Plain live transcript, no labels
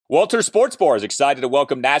Walters Sports Bar is excited to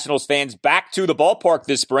welcome Nationals fans back to the ballpark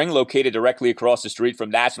this spring. Located directly across the street from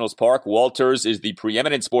Nationals Park, Walters is the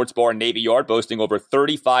preeminent sports bar in Navy Yard, boasting over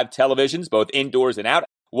 35 televisions, both indoors and out.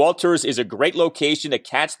 Walters is a great location to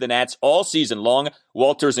catch the Nats all season long.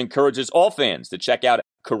 Walters encourages all fans to check out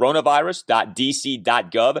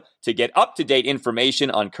coronavirus.dc.gov to get up-to-date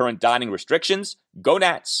information on current dining restrictions. Go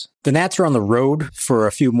Nats! The Nats are on the road for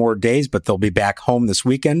a few more days, but they'll be back home this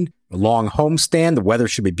weekend. A long homestand. The weather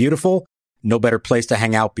should be beautiful. No better place to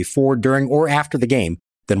hang out before, during, or after the game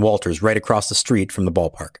than Walters, right across the street from the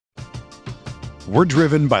ballpark. We're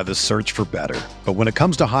driven by the search for better. But when it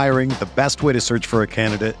comes to hiring, the best way to search for a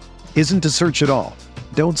candidate isn't to search at all.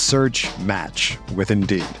 Don't search, match with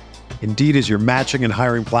Indeed. Indeed is your matching and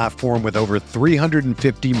hiring platform with over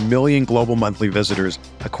 350 million global monthly visitors,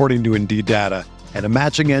 according to Indeed data, and a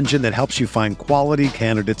matching engine that helps you find quality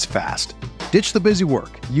candidates fast. Ditch the busy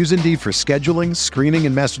work. Use Indeed for scheduling, screening,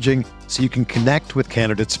 and messaging so you can connect with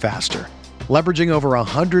candidates faster. Leveraging over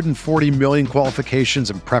 140 million qualifications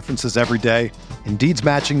and preferences every day, Indeed's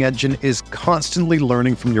matching engine is constantly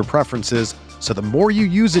learning from your preferences, so the more you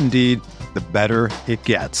use Indeed, the better it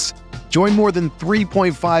gets. Join more than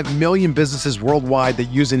 3.5 million businesses worldwide that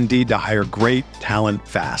use Indeed to hire great talent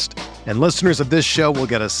fast. And listeners of this show will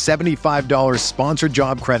get a $75 sponsored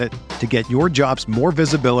job credit to get your jobs more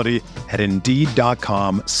visibility at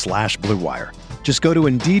Indeed.com/Blue Wire. Just go to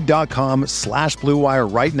Indeed.com/Blue Wire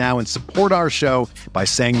right now and support our show by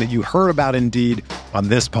saying that you heard about Indeed on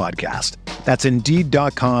this podcast. That's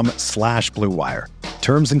Indeed.com/Blue Wire.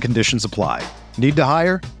 Terms and conditions apply. Need to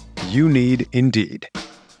hire? You need Indeed.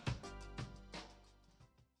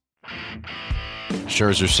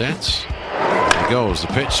 Scherzer sets. He goes. The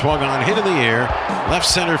pitch swung on, hit in the air. Left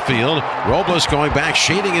center field. Robles going back,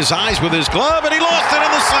 shading his eyes with his glove, and he lost it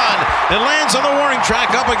in the sun. It lands on the warning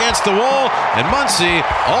track up against the wall, and Muncy,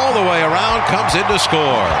 all the way around, comes in to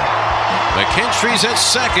score. McKinstry's at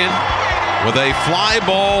second with a fly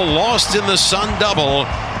ball lost in the sun double,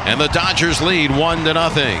 and the Dodgers lead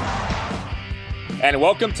 1-0. And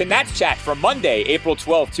welcome to Nats Chat for Monday, April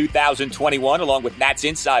 12, 2021, along with Nats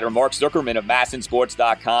insider Mark Zuckerman of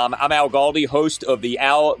MASNsports.com. I'm Al Galdi, host of the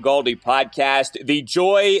Al Galdi podcast. The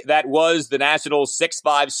joy that was the Nationals'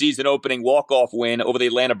 6-5 season opening walk-off win over the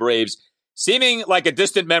Atlanta Braves, seeming like a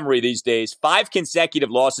distant memory these days. 5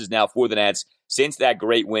 consecutive losses now for the Nats since that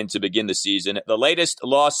great win to begin the season. The latest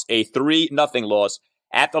loss, a 3-0 loss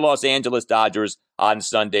at the Los Angeles Dodgers on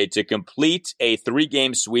Sunday to complete a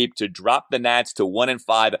 3-game sweep to drop the Nats to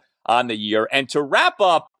 1-5 on the year and to wrap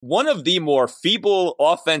up one of the more feeble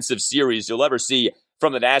offensive series you'll ever see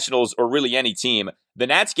from the Nationals or really any team. The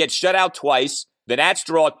Nats get shut out twice. The Nats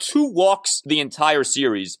draw 2 walks the entire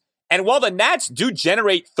series. And while the Nats do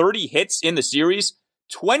generate 30 hits in the series,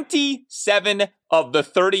 27 of the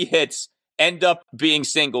 30 hits end up being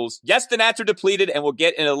singles. Yes, the Nats are depleted, and we'll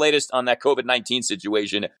get in the latest on that COVID-19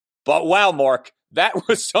 situation. But wow, Mark, that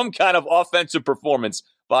was some kind of offensive performance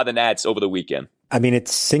by the Nats over the weekend. I mean,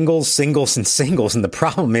 it's singles, singles, and singles. And the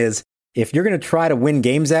problem is, if you're going to try to win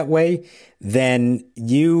games that way, then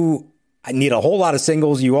you need a whole lot of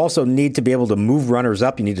singles. You also need to be able to move runners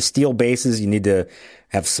up. You need to steal bases. You need to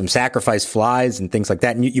have some sacrifice flies and things like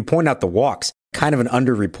that. And you point out the walks, kind of an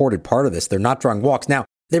underreported part of this. They're not drawing walks. Now,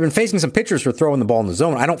 they've been facing some pitchers for throwing the ball in the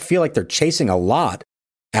zone. I don't feel like they're chasing a lot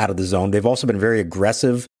out of the zone. They've also been very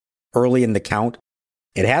aggressive early in the count.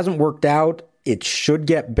 It hasn't worked out. It should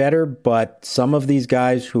get better, but some of these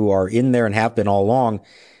guys who are in there and have been all along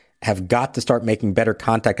have got to start making better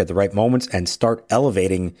contact at the right moments and start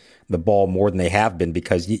elevating the ball more than they have been,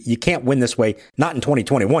 because you can't win this way. Not in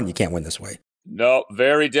 2021, you can't win this way. No,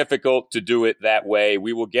 very difficult to do it that way.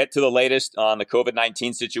 We will get to the latest on the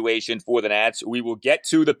COVID-19 situation for the Nats. We will get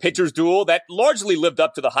to the pitchers duel that largely lived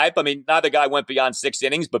up to the hype. I mean, neither guy went beyond 6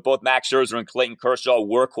 innings, but both Max Scherzer and Clayton Kershaw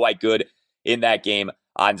were quite good in that game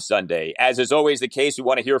on Sunday. As is always the case, we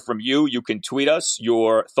want to hear from you. You can tweet us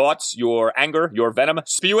your thoughts, your anger, your venom.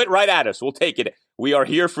 Spew it right at us. We'll take it. We are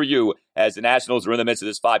here for you as the Nationals are in the midst of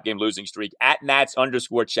this 5-game losing streak. At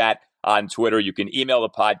Nats_chat on Twitter. You can email the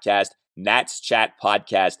podcast,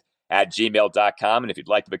 natschatpodcast@gmail.com. And if you'd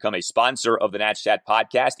like to become a sponsor of the Nats Chat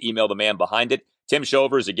podcast, email the man behind it, Tim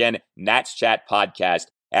Shovers. Again,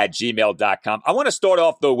 natschatpodcast@gmail.com. I want to start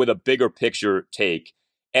off, though, with a bigger picture take.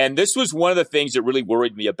 And this was one of the things that really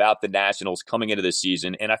worried me about the Nationals coming into this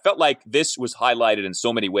season. And I felt like this was highlighted in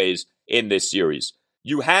so many ways in this series.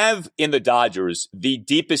 You have in the Dodgers the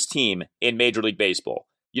deepest team in Major League Baseball.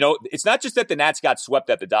 You know, it's not just that the Nats got swept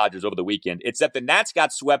at the Dodgers over the weekend. It's that the Nats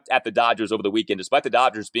got swept at the Dodgers over the weekend, despite the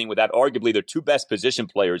Dodgers being without arguably their 2 best position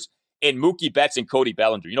players in Mookie Betts and Cody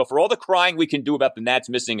Bellinger. You know, for all the crying we can do about the Nats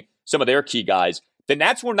missing some of their key guys, the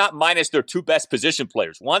Nats were not minus their two best position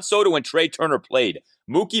players. Juan Soto and Trey Turner played.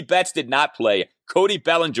 Mookie Betts did not play. Cody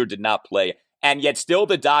Bellinger did not play. And yet still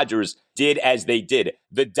the Dodgers did as they did.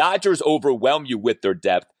 The Dodgers overwhelm you with their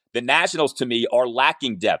depth. The Nationals, to me, are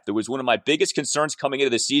lacking depth. It was one of my biggest concerns coming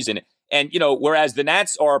into the season. And, you know, whereas the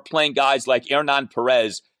Nats are playing guys like Hernan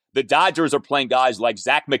Perez, the Dodgers are playing guys like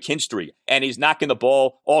Zach McKinstry, and he's knocking the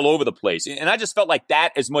ball all over the place. And I just felt like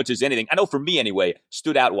that, as much as anything, I know for me anyway,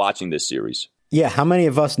 stood out watching this series. Yeah, how many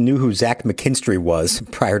of us knew who Zach McKinstry was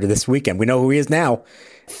prior to this weekend? We know who he is now,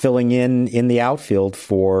 filling in the outfield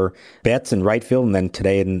for Betts in right field and then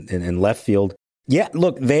today in left field. Yeah,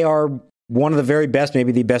 look, they are one of the very best,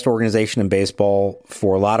 maybe the best organization in baseball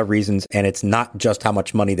for a lot of reasons, and it's not just how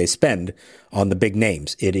much money they spend on the big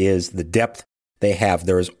names. It is the depth they have.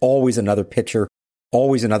 There is always another pitcher,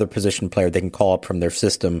 always another position player they can call up from their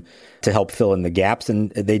system to help fill in the gaps,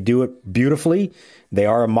 and they do it beautifully. They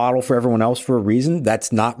are a model for everyone else for a reason.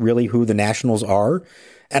 That's not really who the Nationals are.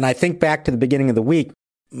 And I think back to the beginning of the week,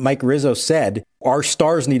 Mike Rizzo said, our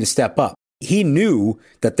stars need to step up. He knew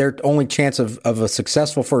that their only chance of a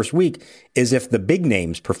successful first week is if the big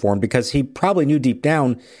names performed, because he probably knew deep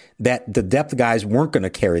down that the depth guys weren't going to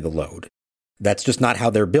carry the load. That's just not how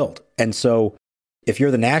they're built. And so if you're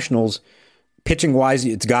the Nationals, pitching-wise,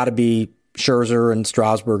 it's got to be Scherzer and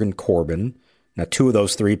Strasburg and Corbin. Now, two of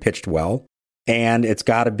those three pitched well. And it's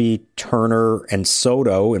got to be Turner and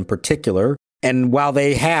Soto in particular. And while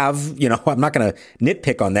they have, you know, I'm not going to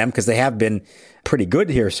nitpick on them because they have been pretty good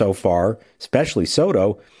here so far, especially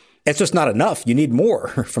Soto, it's just not enough. You need more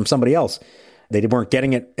from somebody else. They weren't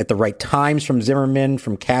getting it at the right times from Zimmerman,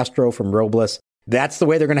 from Castro, from Robles. That's the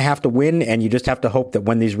way they're going to have to win, and you just have to hope that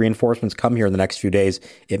when these reinforcements come here in the next few days,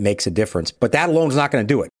 it makes a difference. But that alone is not going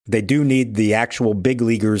to do it. They do need the actual big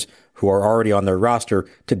leaguers who are already on their roster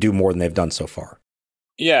to do more than they've done so far.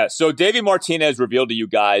 Yeah, so Davey Martinez revealed to you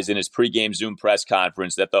guys in his pregame Zoom press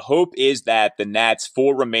conference that the hope is that the Nats'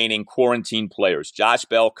 four remaining quarantine players, Josh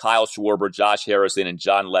Bell, Kyle Schwarber, Josh Harrison, and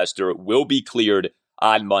Jon Lester, will be cleared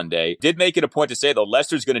on Monday. Did make it a point to say, though,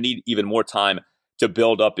 Lester's going to need even more time to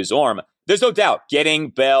build up his arm. There's no doubt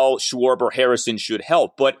getting Bell, Schwarber, Harrison should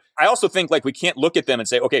help. But I also think, like, we can't look at them and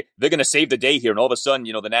say, okay, they're going to save the day here. And all of a sudden,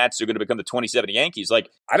 you know, the Nats are going to become the 2070 Yankees.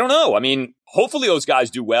 Like, I don't know. I mean, hopefully those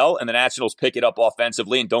guys do well and the Nationals pick it up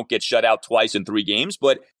offensively and don't get shut out twice in 3 games.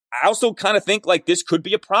 But I also kind of think like this could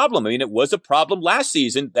be a problem. I mean, it was a problem last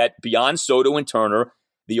season that beyond Soto and Turner,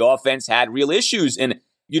 the offense had real issues. And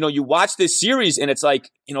you know, you watch this series and it's like,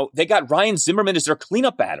 you know, they got Ryan Zimmerman as their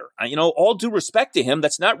cleanup batter. You know, all due respect to him,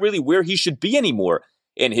 that's not really where he should be anymore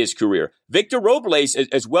in his career. Victor Robles,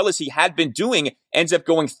 as well as he had been doing, ends up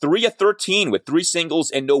going 3 of 13 with 3 singles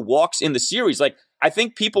and no walks in the series. Like, I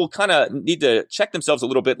think people kind of need to check themselves a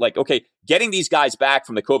little bit like, okay, getting these guys back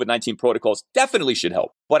from the COVID-19 protocols definitely should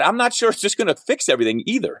help. But I'm not sure it's just going to fix everything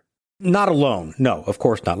either. Not alone. No, of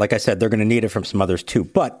course not. Like I said, they're going to need it from some others too.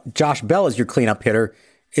 But Josh Bell as your cleanup hitter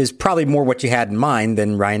is probably more what you had in mind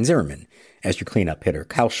than Ryan Zimmerman as your cleanup hitter.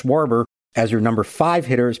 Kyle Schwarber as your number 5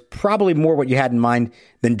 hitter is probably more what you had in mind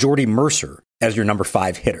than Jordy Mercer as your number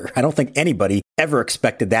 5 hitter. I don't think anybody ever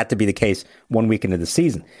expected that to be the case 1 week into the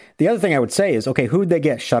season. The other thing I would say is, okay, who did they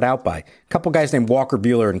get shut out by? A couple guys named Walker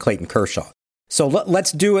Buehler and Clayton Kershaw. So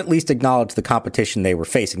let's do at least acknowledge the competition they were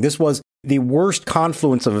facing. This was the worst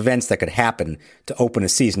confluence of events that could happen to open a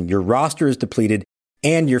season. Your roster is depleted,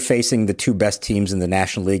 and you're facing the 2 best teams in the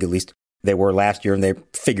National League, at least they were last year, and they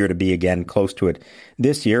figure to be again close to it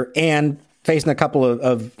this year, and facing a couple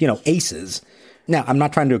of aces. Now, I'm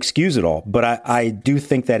not trying to excuse it all, but I do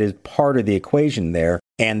think that is part of the equation there,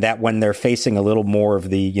 and that when they're facing a little more of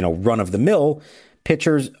the run-of-the-mill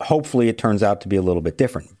pitchers, hopefully it turns out to be a little bit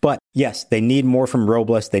different. But yes, they need more from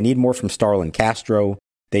Robles. They need more from Starlin Castro.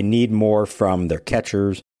 They need more from their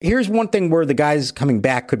catchers. Here's one thing where the guys coming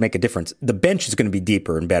back could make a difference. The bench is going to be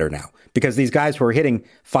deeper and better now because these guys who are hitting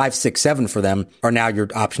 5, 6, 7 for them are now your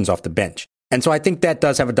options off the bench. And so I think that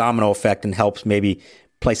does have a domino effect and helps maybe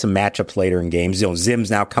play some matchups later in games.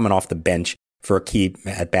 Zim's now coming off the bench for a key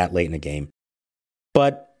at bat late in the game.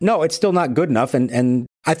 But no, it's still not good enough. And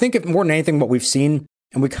I think if more than anything, what we've seen,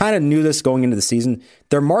 and we kind of knew this going into the season,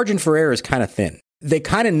 their margin for error is kind of thin. They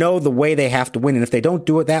kind of know the way they have to win. And if they don't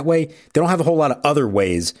do it that way, they don't have a whole lot of other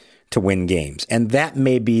ways to win games. And that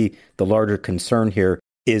may be the larger concern here,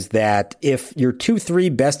 is that if your 2, 3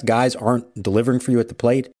 best guys aren't delivering for you at the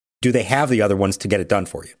plate, do they have the other ones to get it done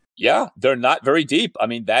for you? Yeah, they're not very deep. I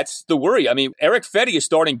mean, that's the worry. I mean, Eric Fedde is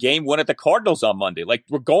starting game 1 at the Cardinals on Monday. Like,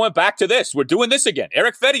 we're going back to this. We're doing this again.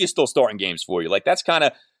 Eric Fedde is still starting games for you. Like, that's kind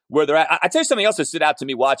of where they're at. I tell you something else that stood out to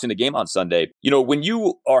me watching the game on Sunday. When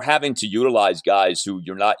you are having to utilize guys who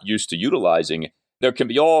you're not used to utilizing, there can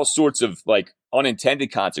be all sorts of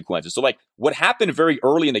unintended consequences. So what happened very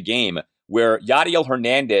early in the game where Yadiel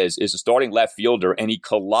Hernandez is a starting left fielder and he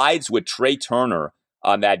collides with Trey Turner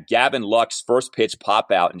on that Gavin Lux first pitch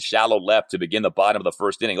pop out in shallow left to begin the bottom of the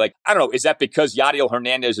first inning. I don't know, is that because Yadiel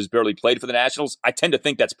Hernandez has barely played for the Nationals? I tend to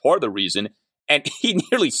think that's part of the reason. And he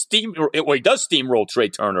nearly he does steamroll Trey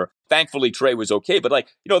Turner. Thankfully, Trey was okay. But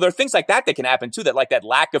there are things like that can happen too, that that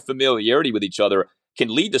lack of familiarity with each other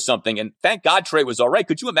can lead to something. And thank God Trey was all right.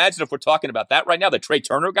 Could you imagine if we're talking about that right now, that Trey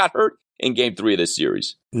Turner got hurt in Game 3 of this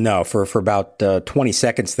series? No, for about 20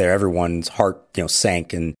 seconds there, everyone's heart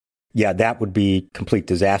sank. And yeah, that would be complete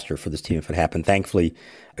disaster for this team if it happened. Thankfully,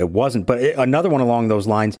 it wasn't. But another one along those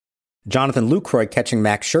lines, Jonathan Lucroy catching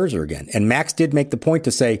Max Scherzer again. And Max did make the point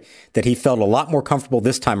to say that he felt a lot more comfortable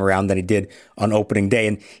this time around than he did on opening day.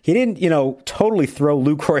 And he didn't, totally throw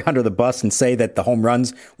Lucroy under the bus and say that the home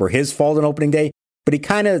runs were his fault on opening day. But he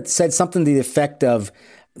kind of said something to the effect of,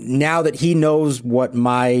 now that he knows what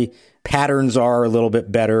my patterns are a little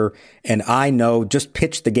bit better, and I know, just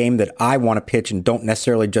pitch the game that I want to pitch and don't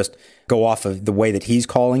necessarily just go off of the way that he's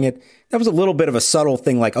calling it. That was a little bit of a subtle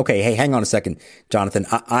thing, okay, hey, hang on a second, Jonathan.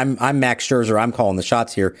 I'm Max Scherzer. I'm calling the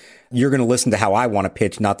shots here. You're going to listen to how I want to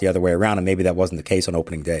pitch, not the other way around. And maybe that wasn't the case on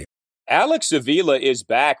opening day. Alex Avila is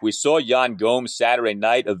back. We saw Yan Gomes Saturday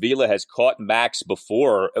night. Avila has caught Max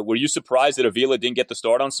before. Were you surprised that Avila didn't get the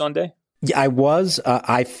start on Sunday? Yeah, I was.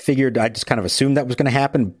 I figured, I just kind of assumed that was going to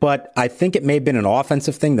happen, but I think it may have been an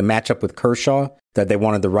offensive thing, the matchup with Kershaw, that they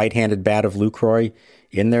wanted the right-handed bat of Lucroy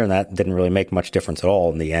in there, and that didn't really make much difference at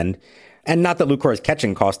all in the end. And not that Lucroy's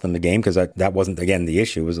catching cost them the game, because that wasn't, again, the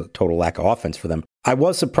issue. It was a total lack of offense for them. I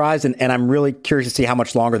was surprised, and I'm really curious to see how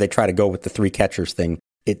much longer they try to go with the three catchers thing.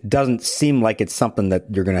 It doesn't seem like it's something that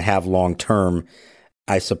you're going to have long-term.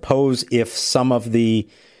 I suppose if some of the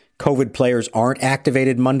COVID players aren't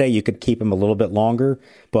activated Monday, you could keep them a little bit longer.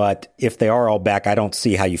 But if they are all back, I don't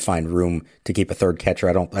see how you find room to keep a third catcher.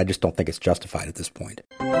 I just don't think it's justified at this point.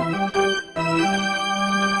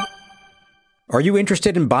 Are you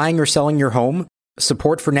interested in buying or selling your home?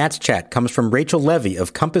 Support for Nats Chat comes from Rachel Levy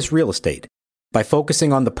of Compass Real Estate. By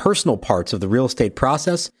focusing on the personal parts of the real estate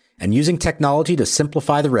process and using technology to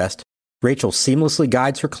simplify the rest, Rachel seamlessly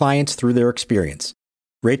guides her clients through their experience.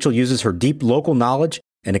 Rachel uses her deep local knowledge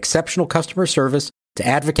and exceptional customer service to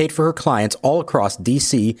advocate for her clients all across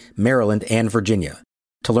D.C., Maryland, and Virginia.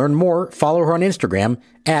 To learn more, follow her on Instagram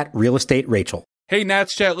 @RealEstateRachel. Hey,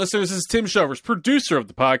 Nats Chat listeners, this is Tim Shovers, producer of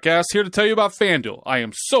the podcast, here to tell you about FanDuel. I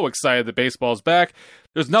am so excited that baseball is back.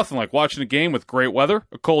 There's nothing like watching a game with great weather,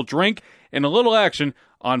 a cold drink, and a little action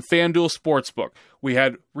on FanDuel Sportsbook. We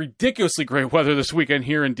had ridiculously great weather this weekend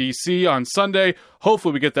here in D.C. on Sunday.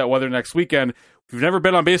 Hopefully we get that weather next weekend. If you've never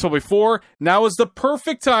bet on baseball before, now is the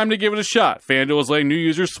perfect time to give it a shot. FanDuel is letting new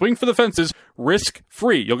users swing for the fences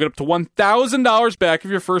risk-free. You'll get up to $1,000 back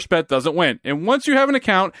if your first bet doesn't win. And once you have an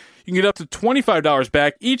account, you can get up to $25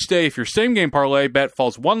 back each day if your same-game parlay bet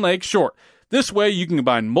falls one leg short. This way, you can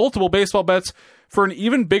combine multiple baseball bets for an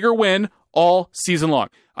even bigger win all season long.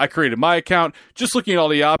 I created my account, just looking at all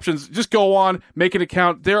the options. Just go on, make an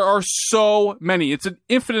account. There are so many. It's an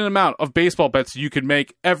infinite amount of baseball bets you can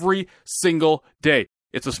make every single day.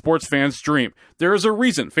 It's a sports fan's dream. There is a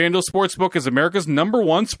reason FanDuel Sportsbook is America's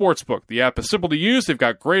 #1 sportsbook. The app is simple to use. They've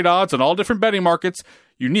got great odds on all different betting markets,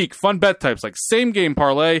 unique fun bet types like same-game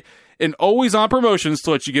parlay, and always on promotions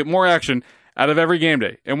to let you get more action out of every game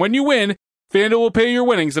day. And when you win, FanDuel will pay your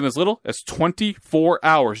winnings in as little as 24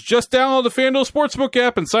 hours. Just download the FanDuel Sportsbook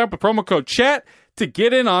app and sign up with promo code CHAT to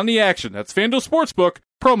get in on the action. That's FanDuel Sportsbook,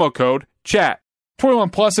 promo code CHAT. 21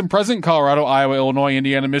 plus and present in Colorado, Iowa, Illinois,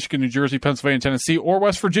 Indiana, Michigan, New Jersey, Pennsylvania, Tennessee, or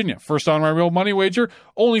West Virginia. First online real money wager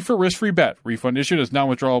only for risk-free bet. Refund issued as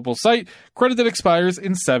non-withdrawable site. Credit that expires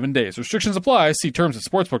in 7 days. Restrictions apply. See terms at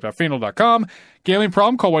sportsbook.fanduel.com. Gambling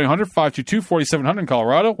problem? Call 1-800-522-4700 in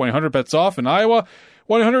Colorado. 1-800-BETS-OFF in Iowa.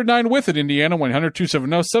 1-800-9-WITH in Indiana,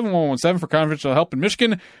 1-800-270-7117 for confidential help in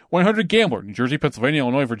Michigan, 1-800-GAMBLER, New Jersey, Pennsylvania,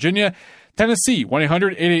 Illinois, Virginia, Tennessee,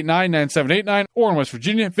 1-800-889-9789, or in West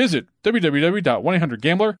Virginia, visit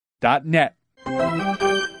www.1800gambler.net.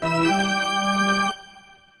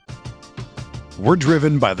 We're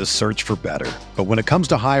driven by the search for better. But when it comes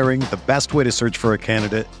to hiring, the best way to search for a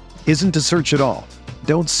candidate isn't to search at all.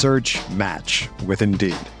 Don't search, match with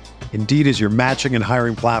Indeed. Indeed is your matching and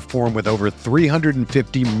hiring platform with over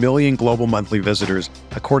 350 million global monthly visitors,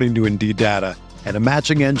 according to Indeed data, and a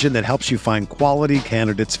matching engine that helps you find quality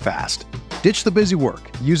candidates fast. Ditch the busy work.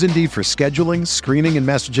 Use Indeed for scheduling, screening, and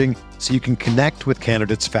messaging so you can connect with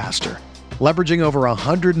candidates faster. Leveraging over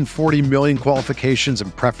 140 million qualifications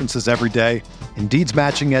and preferences every day, Indeed's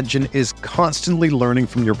matching engine is constantly learning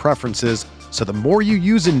from your preferences, so the more you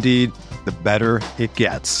use Indeed, the better it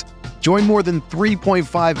gets. Join more than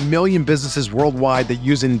 3.5 million businesses worldwide that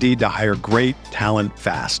use Indeed to hire great talent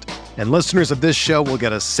fast. And listeners of this show will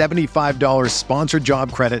get a $75 sponsored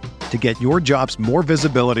job credit to get your jobs more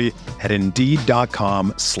visibility at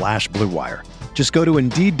Indeed.com/Blue Wire. Just go to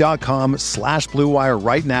Indeed.com/Blue Wire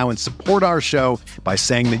right now and support our show by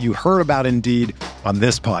saying that you heard about Indeed on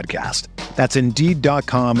this podcast. That's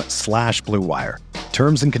Indeed.com/Blue Wire.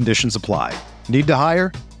 Terms and conditions apply. Need to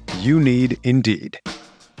hire? You need Indeed.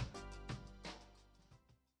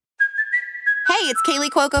 Hey, it's Kaylee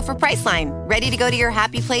Cuoco for Priceline. Ready to go to your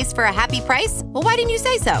happy place for a happy price? Well, why didn't you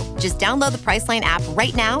say so? Just download the Priceline app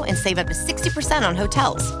right now and save up to 60% on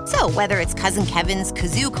hotels. So whether it's Cousin Kevin's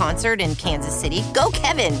Kazoo Concert in Kansas City, go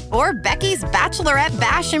Kevin, or Becky's Bachelorette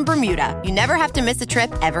Bash in Bermuda, you never have to miss a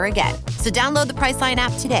trip ever again. So download the Priceline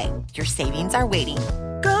app today. Your savings are waiting.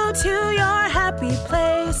 Go to your happy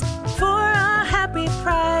place for a happy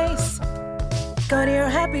price. Go to your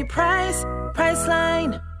happy price,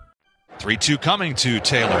 Priceline. 3-2 coming to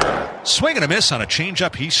Taylor. Swing and a miss on a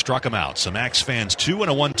changeup. He struck him out. So Max fans 2 in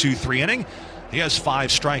a 1-2-3 inning. He has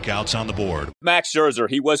 5 strikeouts on the board. Max Scherzer,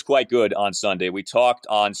 he was quite good on Sunday. We talked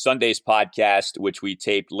on Sunday's podcast, which we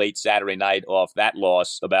taped late Saturday night off that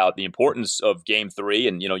loss, about the importance of Game 3.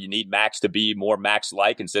 And, you need Max to be more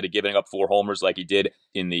Max-like instead of giving up 4 homers like he did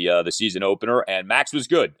in the season opener. And Max was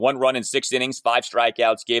good. 1 run in 6 innings, 5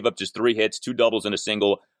 strikeouts, gave up just 3 hits, 2 doubles and a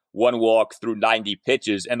single. 1 walk through 90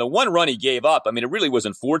 pitches. And the 1 run he gave up, it really was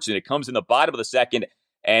unfortunate. It comes in the bottom of the second,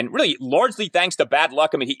 and really largely thanks to bad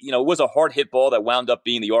luck. It was a hard hit ball that wound up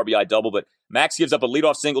being the RBI double, but Max gives up a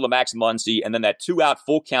leadoff single to Max Muncy, and then that 2-out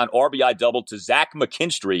full count RBI double to Zach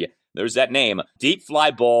McKinstry. There's that name. Deep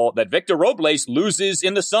fly ball that Victor Robles loses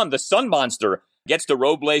in the sun. The sun monster gets to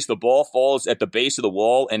Robles. The ball falls at the base of the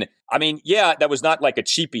wall. And that was not like a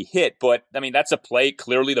cheapy hit, but that's a play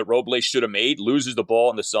clearly that Robles should have made. Loses the ball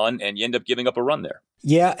in the sun, and you end up giving up a run there.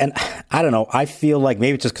 Yeah, and I don't know. I feel like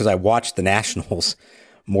maybe it's just because I watched the Nationals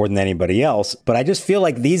more than anybody else, but I just feel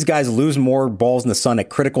like these guys lose more balls in the sun at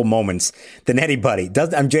critical moments than anybody.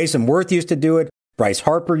 Jason Worth used to do it. Bryce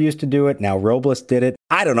Harper used to do it. Now Robles did it.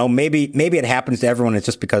 I don't know. Maybe it happens to everyone. It's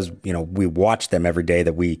just because, we watch them every day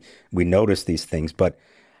that we notice these things. But,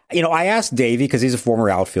 I asked Davey, because he's a former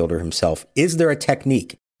outfielder himself, is there a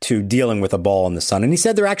technique to dealing with a ball in the sun? And he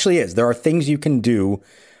said there actually is. There are things you can do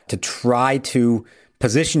to try to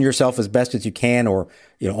position yourself as best as you can, or,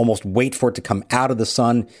 almost wait for it to come out of the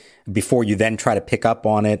sun before you then try to pick up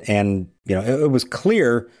on it. And, it was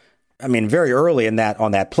clear, very early on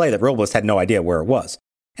that play, that Robles had no idea where it was.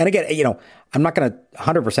 And again, I'm not going to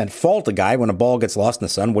 100% fault a guy when a ball gets lost in the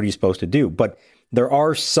sun. What are you supposed to do? But there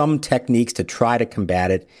are some techniques to try to combat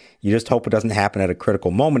it. You just hope it doesn't happen at a critical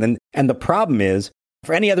moment. And the problem is,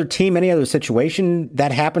 for any other team, any other situation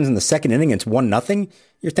that happens in the second inning, it's 1-0.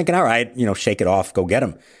 You're thinking, all right, shake it off, go get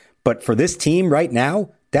him. But for this team right now,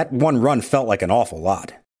 that 1 run felt like an awful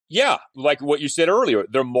lot. Yeah, like what you said earlier,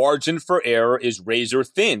 their margin for error is razor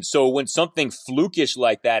thin. So when something flukish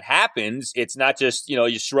like that happens, it's not just,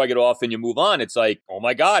 you shrug it off and you move on. It's like, oh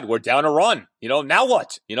my God, we're down a run. Now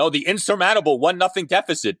what? The insurmountable 1-0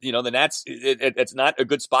 deficit. The Nats, it's not a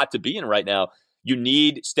good spot to be in right now. You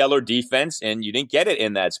need stellar defense, and you didn't get it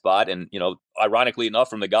in that spot. And, ironically enough,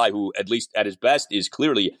 from the guy who, at least at his best, is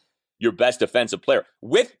clearly your best defensive player.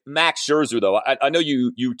 With Max Scherzer, though, I know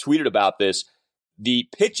you tweeted about this. The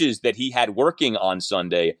pitches that he had working on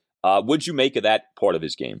Sunday, what'd you make of that part of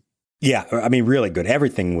his game? Yeah, really good.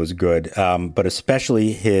 Everything was good, but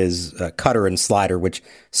especially his cutter and slider, which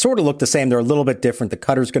sort of look the same. They're a little bit different. The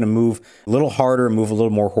cutter's going to move a little harder, move a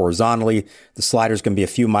little more horizontally. The slider's going to be a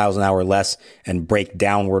few miles an hour less and break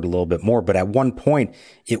downward a little bit more. But at one point,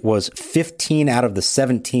 it was 15 out of the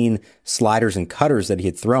 17 sliders and cutters that he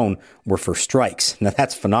had thrown were for strikes. Now,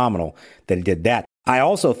 that's phenomenal that he did that. I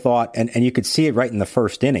also thought, and you could see it right in the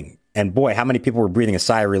first inning, and boy, how many people were breathing a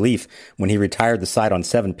sigh of relief when he retired the side on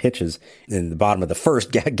 7 pitches in the bottom of the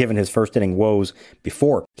first, given his first inning woes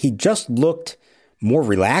before. He just looked more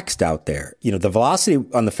relaxed out there. The velocity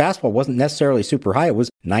on the fastball wasn't necessarily super high. It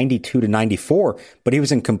was 92 to 94, but he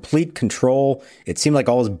was in complete control. It seemed like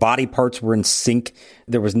all his body parts were in sync.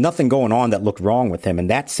 There was nothing going on that looked wrong with him,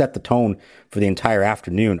 and that set the tone for the entire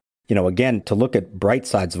afternoon. Again, to look at bright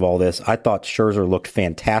sides of all this, I thought Scherzer looked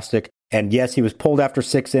fantastic. And yes, he was pulled after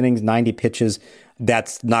 6 innings, 90 pitches.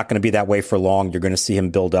 that's not going to be that way for long. You're going to see him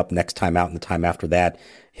build up next time out and the time after that.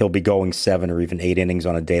 He'll be going 7 or even 8 innings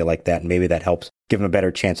on a day like that, and maybe that helps give him a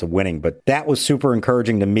better chance of winning. But that was super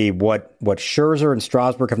encouraging to me. What Scherzer and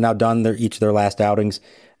Strasburg have now done each of their last outings,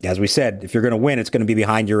 as we said, if you're going to win, it's going to be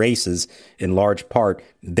behind your aces in large part.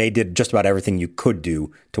 They did just about everything you could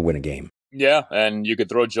do to win a game. Yeah, and you could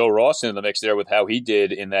throw Joe Ross in the mix there with how he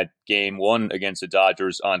did in that game 1 against the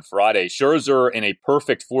Dodgers on Friday. Scherzer in a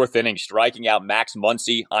perfect 4th inning, striking out Max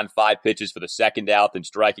Muncy on 5 pitches for the 2nd out, then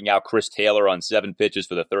striking out Chris Taylor on 7 pitches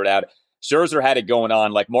for the 3rd out. Scherzer had it going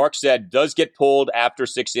on. Like Mark said, does get pulled after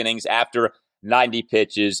 6 innings, after 90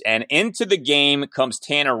 pitches, and into the game comes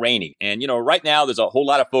Tanner Rainey. And, right now there's a whole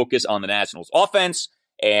lot of focus on the Nationals offense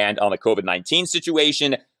and on the COVID-19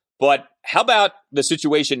 situation. But how about the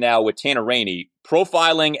situation now with Tanner Rainey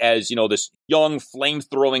profiling as, this young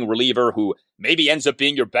flame-throwing reliever who maybe ends up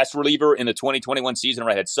being your best reliever in the 2021 season,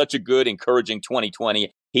 right? Had such a good, encouraging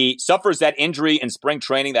 2020. He suffers that injury in spring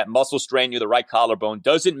training, that muscle strain near the right collarbone,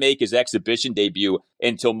 doesn't make his exhibition debut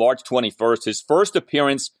until March 21st. His first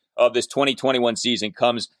appearance of this 2021 season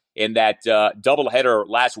comes in that doubleheader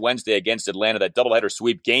last Wednesday against Atlanta, that doubleheader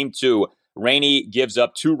sweep, Game 2. Rainey gives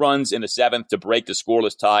up 2 runs in the 7th to break the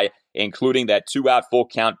scoreless tie, including that 2-out full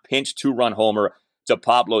count pinch 2-run homer to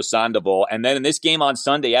Pablo Sandoval. And then in this game on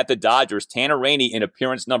Sunday at the Dodgers, Tanner Rainey in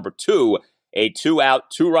appearance number 2, a 2-out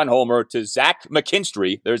 2-run homer to Zach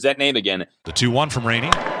McKinstry. There's that name again. The 2-1 from Rainey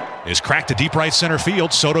is cracked to deep right center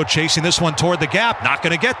field. Soto chasing this one toward the gap. Not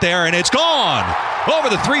going to get there, and it's gone. Over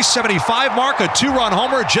the 375 mark, a 2-run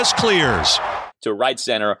homer just clears to right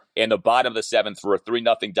center in the bottom of the 7th for a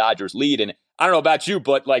 3-0 Dodgers lead. And I don't know about you,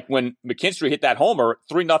 but like when McKinstry hit that homer,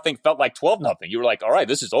 3-0 felt like 12-0. You were like, all right,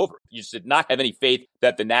 this is over. You just did not have any faith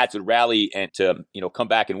that the Nats would rally and to, come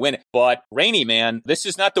back and win. But Rainey, man, this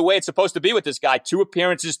is not the way it's supposed to be with this guy. 2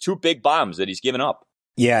 appearances, 2 big bombs that he's given up.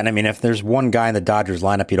 Yeah, and I mean, if there's one guy in the Dodgers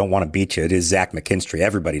lineup you don't want to beat you, it is Zach McKinstry.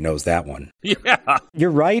 Everybody knows that one. Yeah.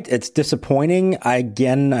 You're right. It's disappointing. I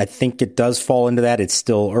think it does fall into that. It's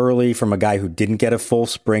still early from a guy who didn't get a full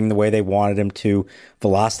spring the way they wanted him to.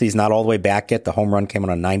 Velocity's not all the way back yet. The home run came on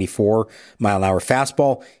a 94-mile-an-hour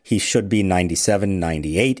fastball. He should be 97,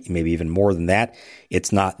 98, maybe even more than that.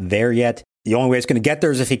 It's not there yet. The only way it's going to get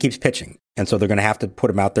there is if he keeps pitching. And so they're going to have to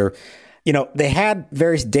put him out there. They had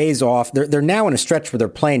various days off. They're now in a stretch where they're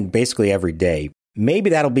playing basically every day.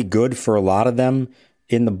 Maybe that'll be good for a lot of them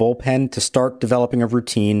in the bullpen to start developing a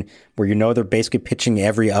routine where they're basically pitching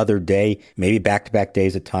every other day, maybe back-to-back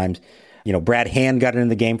days at times. Brad Hand got into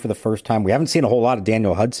the game for the first time. We haven't seen a whole lot of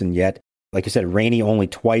Daniel Hudson yet. Like you said, Rainey only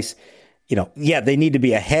twice. They need to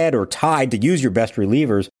be ahead or tied to use your best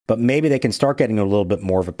relievers, but maybe they can start getting a little bit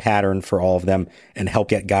more of a pattern for all of them and help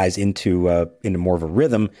get guys into more of a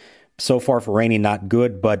rhythm. So far for Rainey, not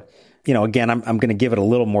good. But, again, I'm going to give it a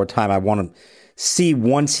little more time. I want to see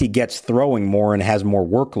once he gets throwing more and has more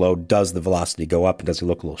workload, does the velocity go up and does he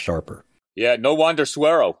look a little sharper? Yeah, no Wander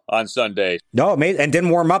Suero on Sunday. No, and didn't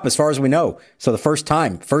warm up as far as we know. So the first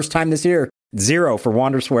time this year, 0 for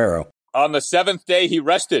Wander Suero. On the 7th day, he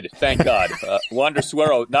rested, thank God. Wander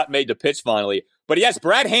Suero not made to pitch finally. But yes,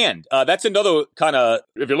 Brad Hand, that's another kind of,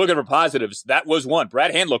 if you're looking for positives, that was one.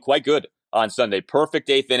 Brad Hand looked quite good on Sunday. Perfect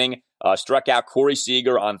 8th inning. Struck out Corey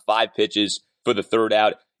Seager on 5 pitches for the 3rd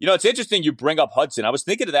out. It's interesting you bring up Hudson. I was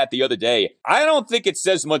thinking of that the other day. I don't think it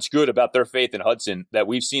says much good about their faith in Hudson that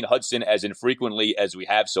we've seen Hudson as infrequently as we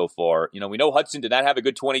have so far. We know Hudson did not have a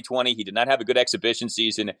good 2020. He did not have a good exhibition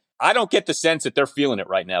season. I don't get the sense that they're feeling it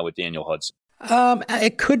right now with Daniel Hudson.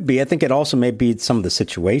 It could be. I think it also may be some of the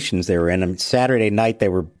situations they were in. Saturday night, they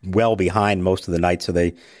were well behind most of the night, so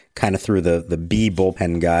they kind of threw the B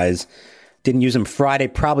bullpen guys. Didn't use him Friday,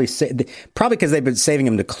 probably because they've been saving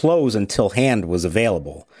him to close until Hand was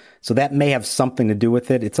available. So that may have something to do with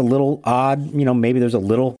it. It's a little odd. Maybe there's a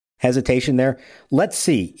little hesitation there. Let's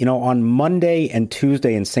see. On Monday and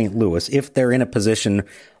Tuesday in St. Louis, if they're in a position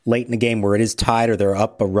late in the game where it is tied or they're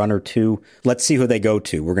up a run or two, let's see who they go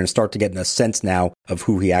to. We're going to start to get a sense now of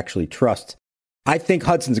who he actually trusts. I think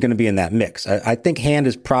Hudson's going to be in that mix. I think Hand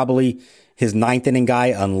is probably his 9th inning guy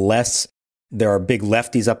unless there are big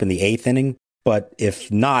lefties up in the 8th inning. But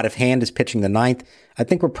if not, if Hand is pitching the 9th, I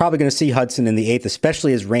think we're probably going to see Hudson in the 8th,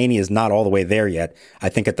 especially as Rainey is not all the way there yet. I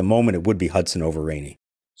think at the moment it would be Hudson over Rainey.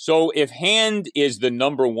 So if Hand is the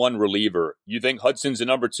number 1 reliever, you think Hudson's the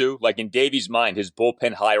number 2? Like in Davey's mind, his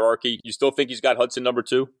bullpen hierarchy, you still think he's got Hudson number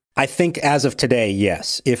 2? I think as of today,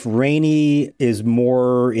 yes. If Rainey is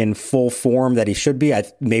more in full form that he should be,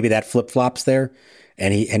 maybe that flip-flops there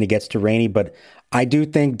and he gets to Rainey. But I do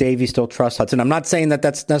think Davey still trusts Hudson. I'm not saying that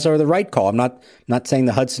that's necessarily the right call. I'm not saying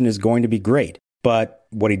that Hudson is going to be great. But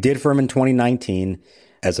what he did for him in 2019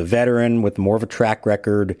 as a veteran with more of a track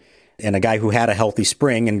record and a guy who had a healthy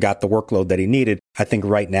spring and got the workload that he needed, I think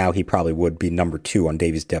right now he probably would be number 2 on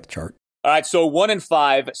Davy's depth chart. All right, so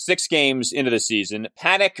 1-5, 6 games into the season.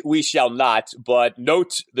 Panic we shall not, but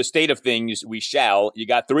note the state of things we shall. You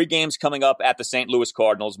got 3 games coming up at the St. Louis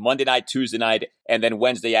Cardinals, Monday night, Tuesday night, and then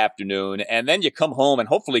Wednesday afternoon. And then you come home and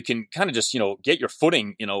hopefully can kind of just, get your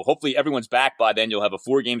footing. Hopefully everyone's back by then. You'll have a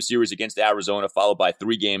 4-game series against Arizona, followed by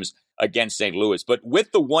 3 games against St. Louis. But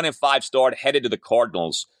with the 1-5 start headed to the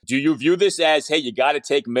Cardinals, do you view this as, hey, you got to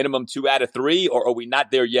take minimum 2 out of 3, or are we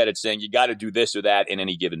not there yet at saying you got to do this or that in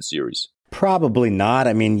any given series? Probably not.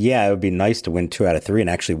 I mean, yeah, it would be nice to win 2 out of 3 and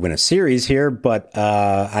actually win a series here, but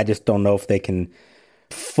I just don't know if they can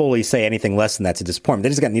fully say anything less than that's a disappointment. They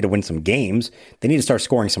just need to win some games. They need to start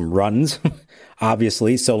scoring some runs,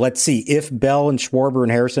 obviously. So let's see if Bell and Schwarber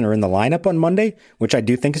and Harrison are in the lineup on Monday, which I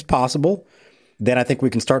do think is possible. Then I think we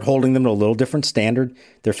can start holding them to a little different standard.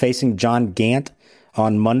 They're facing John Gant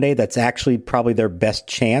on Monday. That's actually probably their best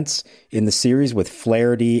chance in the series with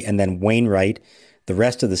Flaherty and then Wainwright the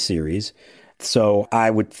rest of the series. So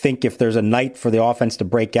I would think if there's a night for the offense to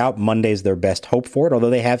break out, Monday's their best hope for it,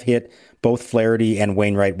 although they have hit both Flaherty and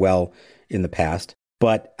Wainwright well in the past.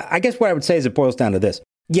 But I guess what I would say is it boils down to this.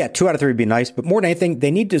 Yeah, 2 out of 3 would be nice, but more than anything,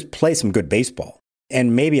 they need to just play some good baseball.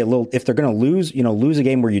 And maybe a little, if they're going to lose, lose a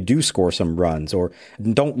game where you do score some runs, or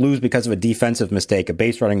don't lose because of a defensive mistake, a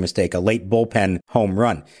base running mistake, a late bullpen home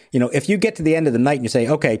run. If you get to the end of the night and you say,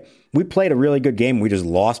 okay, we played a really good game, we just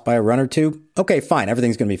lost by a run or 2. Okay, fine.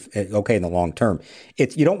 Everything's going to be okay in the long term.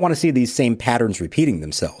 You don't want to see these same patterns repeating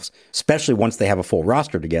themselves, especially once they have a full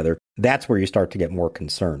roster together. That's where you start to get more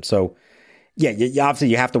concerned. So yeah, obviously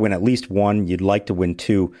you have to win at least 1. You'd like to win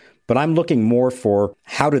 2. But I'm looking more for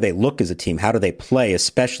how do they look as a team? How do they play,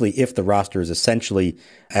 especially if the roster is essentially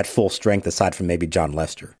at full strength, aside from maybe John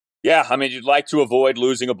Lester? Yeah, I mean, you'd like to avoid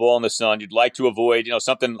losing a ball in the sun. You'd like to avoid,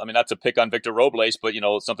 something, I mean, not to pick on Victor Robles, but,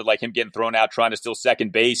 something like him getting thrown out trying to steal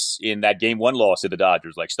second base in that Game 1 loss to the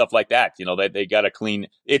Dodgers, like stuff like that. They got to clean.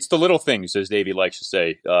 It's the little things, as Davey likes to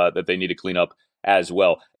say, that they need to clean up as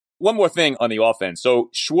well. One more thing on the offense.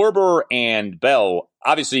 So Schwarber and Bell,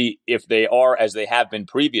 obviously, if they are as they have been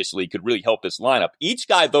previously, could really help this lineup. Each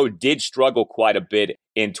guy, though, did struggle quite a bit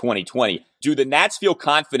in 2020. Do the Nats feel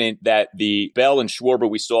confident that the Bell and Schwarber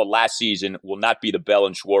we saw last season will not be the Bell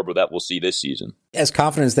and Schwarber that we'll see this season? As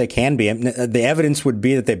confident as they can be. The evidence would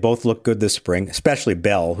be that they both look good this spring, especially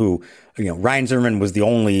Bell, who, Ryan Zimmerman was the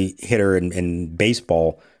only hitter in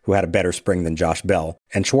baseball who had a better spring than Josh Bell.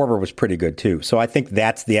 And Schwarber was pretty good too. So I think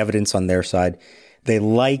that's the evidence on their side. They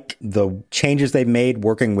like the changes they've made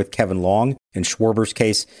working with Kevin Long. In Schwarber's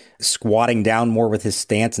case, squatting down more with his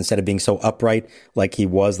stance instead of being so upright like he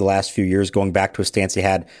was the last few years, going back to a stance he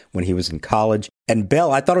had when he was in college. And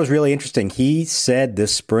Bell, I thought it was really interesting. He said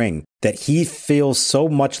this spring that he feels so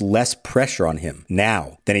much less pressure on him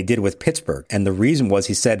now than he did with Pittsburgh. And the reason was,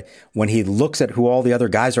 he said, when he looks at who all the other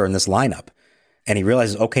guys are in this lineup, and he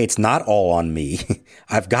realizes, okay, it's not all on me.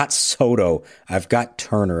 I've got Soto, I've got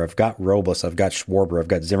Turner, I've got Robles, I've got Schwarber, I've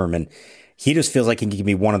got Zimmerman. He just feels like he can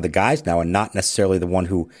be one of the guys now and not necessarily the one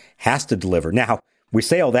who has to deliver. Now, we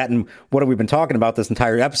say all that, and what have we been talking about this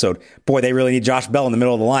entire episode? Boy, they really need Josh Bell in the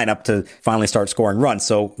middle of the lineup to finally start scoring runs.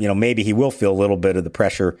 So, maybe he will feel a little bit of the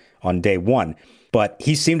pressure on day 1. But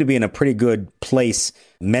he seemed to be in a pretty good place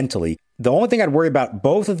mentally. The only thing I'd worry about,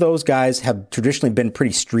 both of those guys have traditionally been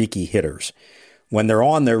pretty streaky hitters. When they're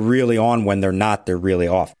on, they're really on. When they're not, they're really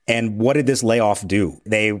off. And what did this layoff do?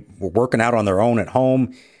 They were working out on their own at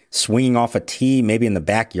home, swinging off a tee, maybe in the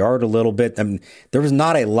backyard a little bit. I mean, there was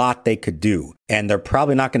not a lot they could do. And they're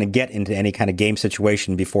probably not going to get into any kind of game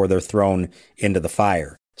situation before they're thrown into the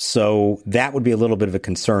fire. So that would be a little bit of a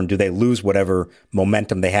concern. Do they lose whatever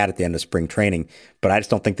momentum they had at the end of spring training? But I just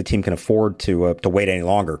don't think the team can afford to wait any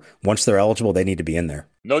longer. Once they're eligible, they need to be in there.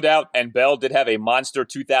 No doubt. And Bell did have a monster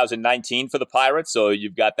 2019 for the Pirates. So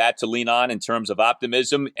you've got that to lean on in terms of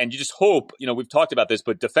optimism. And you just hope, we've talked about this,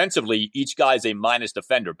 but defensively, each guy is a minus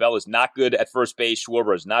defender. Bell is not good at first base.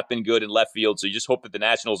 Schwarber has not been good in left field. So you just hope that the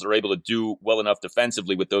Nationals are able to do well enough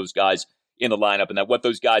defensively with those guys in the lineup, and that what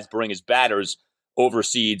those guys bring as batters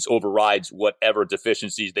overrides whatever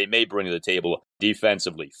deficiencies they may bring to the table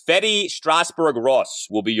defensively. Fedde, Strasburg, Ross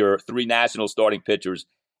will be your 3 National starting pitchers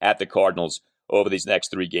at the Cardinals over these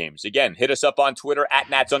next 3 games. Again, hit us up on Twitter at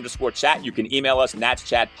Nats_chat. You can email us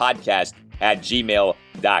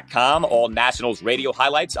natschatpodcast@gmail.com. All Nationals radio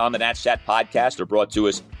highlights on the Nats Chat podcast are brought to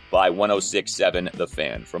us by 106.7 The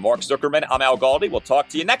Fan. For Mark Zuckerman, I'm Al Galdi. We'll talk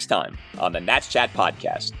to you next time on the Nats Chat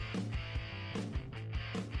podcast.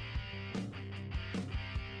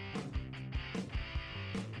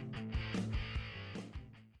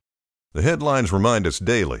 The headlines remind us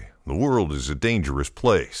daily, the world is a dangerous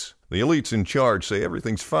place. The elites in charge say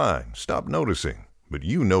everything's fine, stop noticing. But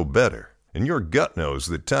you know better. And your gut knows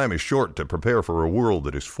that time is short to prepare for a world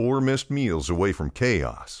that is 4 missed meals away from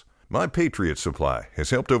chaos. My Patriot Supply has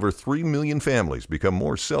helped over 3 million families become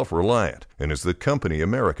more self-reliant and is the company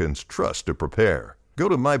Americans trust to prepare. Go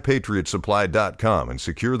to MyPatriotSupply.com and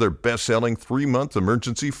secure their best-selling 3-month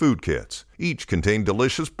emergency food kits. Each contain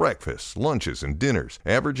delicious breakfasts, lunches, and dinners,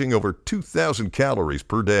 averaging over 2,000 calories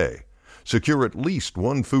per day. Secure at least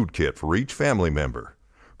 1 food kit for each family member.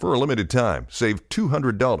 For a limited time, save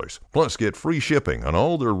 $200, plus get free shipping on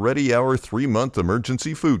all their Ready Hour 3-month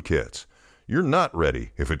emergency food kits. You're not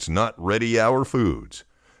ready if it's not Ready Hour Foods.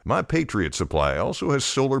 My Patriot Supply also has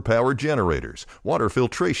solar power generators, water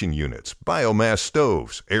filtration units, biomass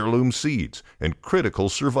stoves, heirloom seeds, and critical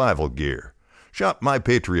survival gear. Shop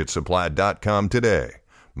MyPatriotSupply.com today.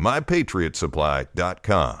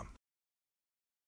 MyPatriotSupply.com.